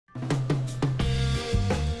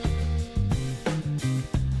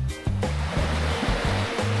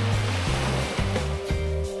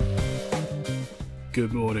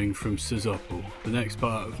Good morning from Sozopol, the next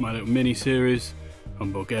part of my little mini-series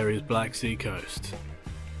on Bulgaria's Black Sea Coast.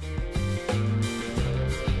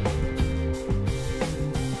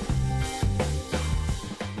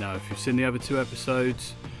 Now, if you've seen the other two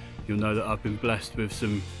episodes, you'll know that I've been blessed with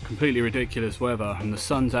some completely ridiculous weather, and the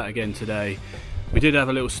sun's out again today. We did have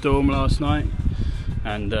a little storm last night,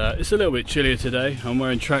 and it's a little bit chillier today. I'm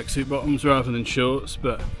wearing tracksuit bottoms rather than shorts,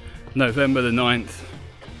 but November the 9th,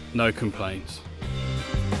 no complaints.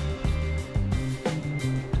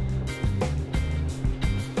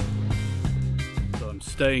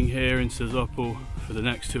 Staying here in Sozopol for the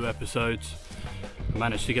next two episodes. I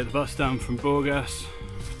managed to get the bus down from Burgas,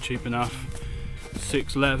 cheap enough,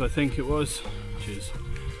 6 lev I think it was, which is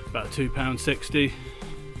about £2.60.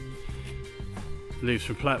 Leaves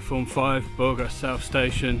from platform 5, Burgas South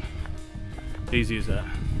Station, easy as that.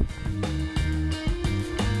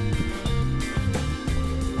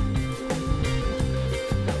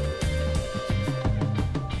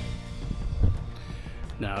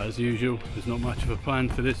 Now, as usual, there's not much of a plan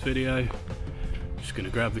for this video. Just going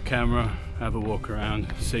to grab the camera, have a walk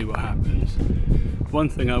around, see what happens. One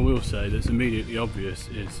thing I will say that's immediately obvious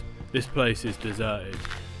is this place is deserted.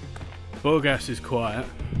 Burgas is quiet,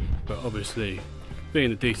 but obviously,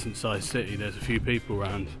 being a decent sized city, there's a few people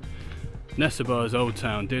around. Nesebar's old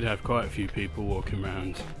town did have quite a few people walking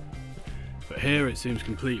around, but here it seems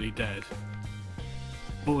completely dead.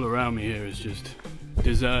 All around me here is just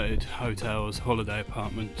deserted hotels, holiday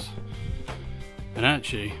apartments. And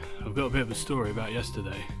actually, I've got a bit of a story about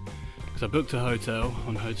yesterday, because I booked a hotel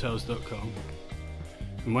on hotels.com,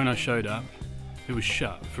 and when I showed up, it was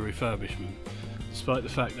shut for refurbishment, despite the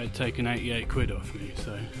fact they'd taken 88 quid off me.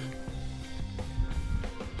 So,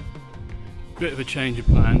 bit of a change of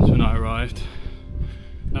plans when I arrived.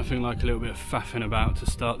 Nothing like a little bit of faffing about to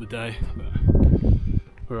start the day, but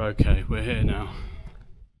we're okay, we're here now.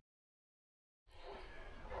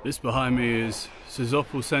 This behind me is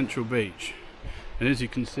Sozopol Central Beach, and as you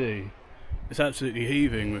can see, it's absolutely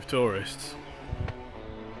heaving with tourists.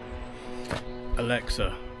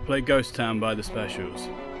 Alexa, play Ghost Town by The Specials.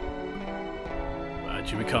 Well,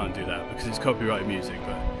 actually, we can't do that because it's copyright music,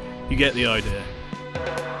 but you get the idea.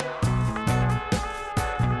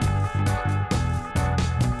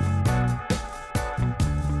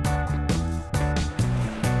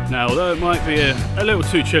 Now, although it might be a little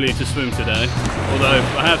too chilly to swim today, although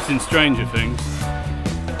I have seen Stranger Things.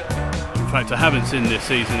 In fact, I haven't seen this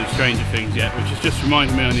season of Stranger Things yet, which has just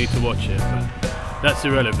reminded me I need to watch it, but that's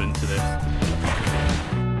irrelevant to this.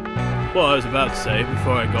 What I was about to say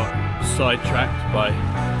before I got sidetracked by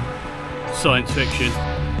science fiction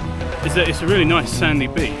is that it's a really nice sandy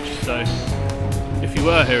beach, so if you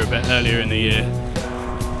were here a bit earlier in the year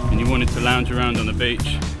and you wanted to lounge around on the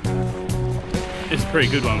beach, it's a pretty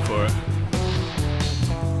good one for it.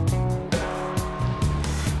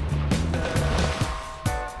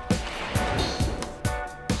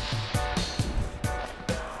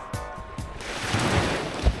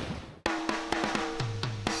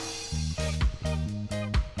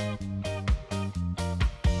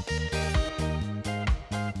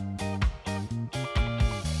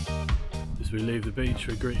 As we leave the beach,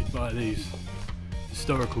 we're greeted by these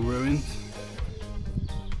historical ruins.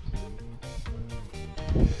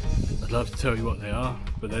 I'd love to tell you what they are,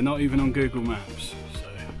 but they're not even on Google Maps, so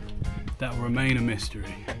that will remain a mystery.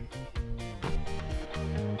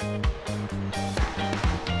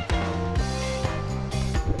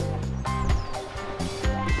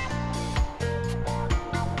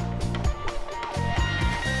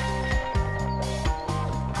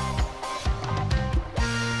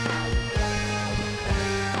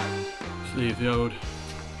 Just leave the old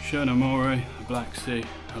Chernomore, the Black Sea,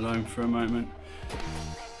 alone for a moment.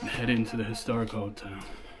 And head into the historic old town.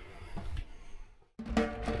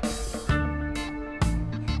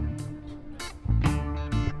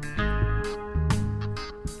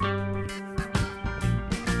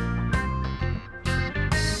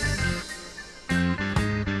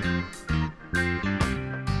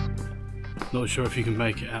 Not sure if you can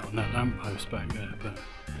make it out on that lamppost back there, but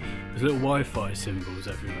there's little Wi-Fi symbols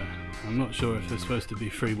everywhere. I'm not sure if there's supposed to be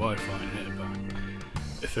free Wi-Fi in here,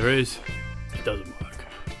 but if there is, it doesn't work.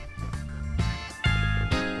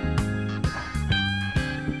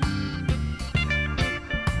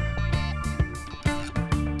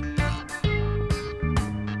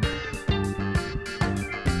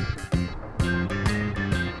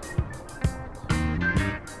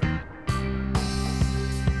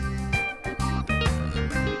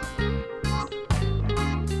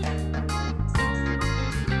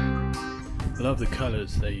 I love the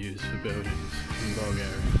colours they use for buildings in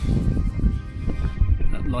Bulgaria.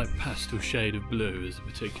 That light pastel shade of blue is a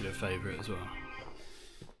particular favourite as well.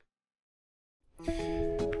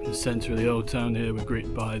 In the centre of the old town here we're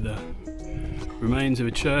greeted by the remains of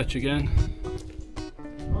a church again.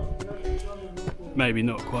 Maybe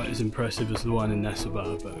not quite as impressive as the one in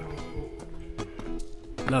Nessebar, but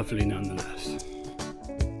lovely nonetheless.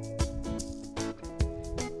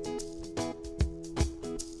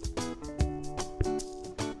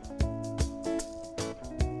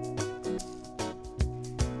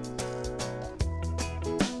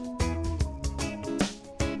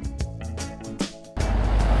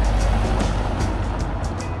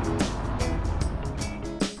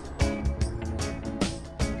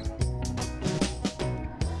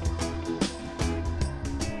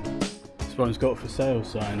 This one's got a for sale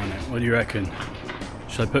sign on it. What do you reckon?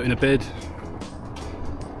 Should I put in a bid?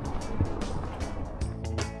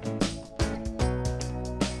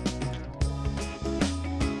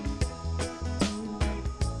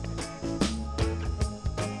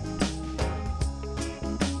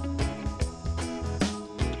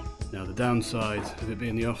 Now the downside of it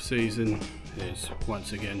being the off season is,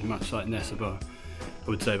 once again, much like Nessebar, I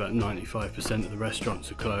would say about 95% of the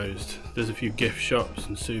restaurants are closed. There's a few gift shops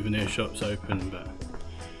and souvenir shops open, but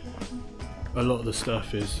a lot of the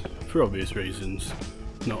stuff is, for obvious reasons,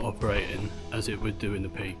 not operating as it would do in the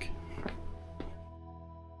peak.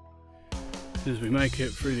 As we make it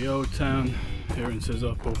through the old town here in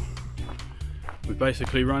Sozopol, we've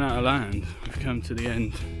basically run out of land. We've come to the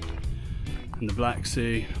end, and the Black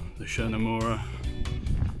Sea, the Chernomora,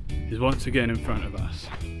 is once again in front of us.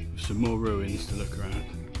 Some more ruins to look around.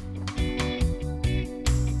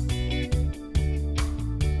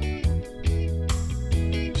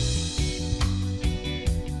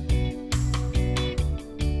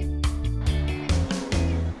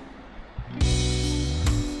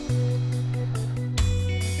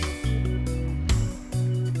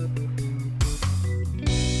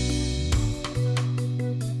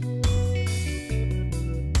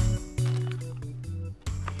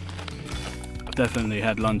 Definitely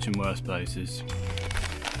had lunch in worse places.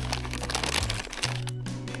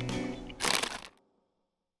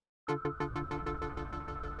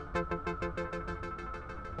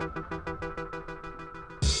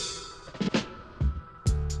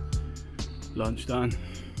 Lunch done.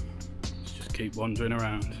 Let's just keep wandering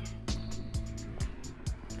around.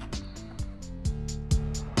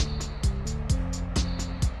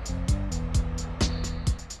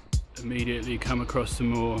 Immediately come across some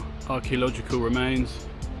more archaeological remains.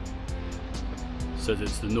 So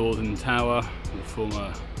it's the northern tower, the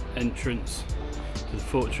former entrance to the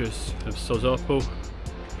fortress of Sozopol.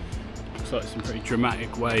 Looks like some pretty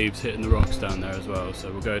dramatic waves hitting the rocks down there as well,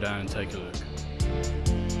 so we'll go down and take a look.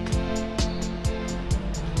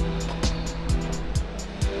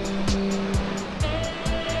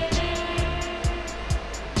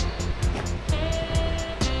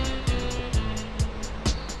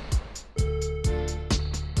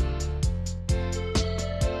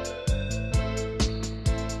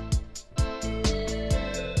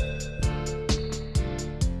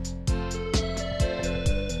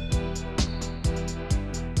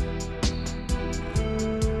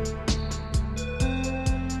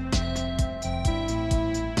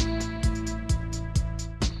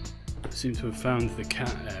 Seem to have found the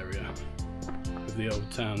cat area of the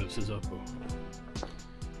old town of Sozopol.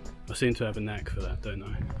 I seem to have a knack for that, don't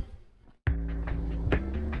I?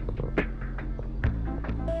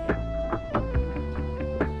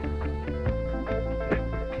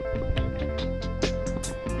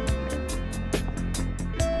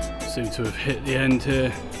 Seem to have hit the end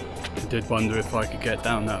here. I did wonder if I could get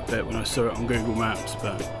down that bit when I saw it on Google Maps,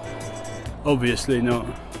 but obviously not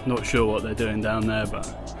sure what they're doing down there,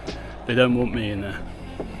 but they don't want me in there.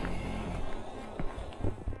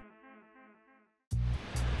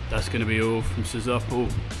 That's going to be all from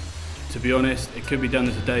Sozopol. To be honest, it could be done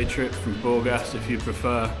as a day trip from Burgas if you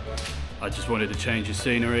prefer. I just wanted to change the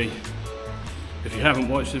scenery. If you haven't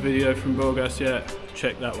watched the video from Burgas yet,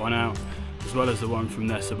 check that one out, as well as the one from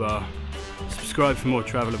Nessebar. Subscribe for more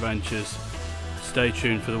travel adventures. Stay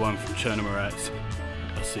tuned for the one from Chernomora.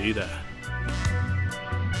 I'll see you there.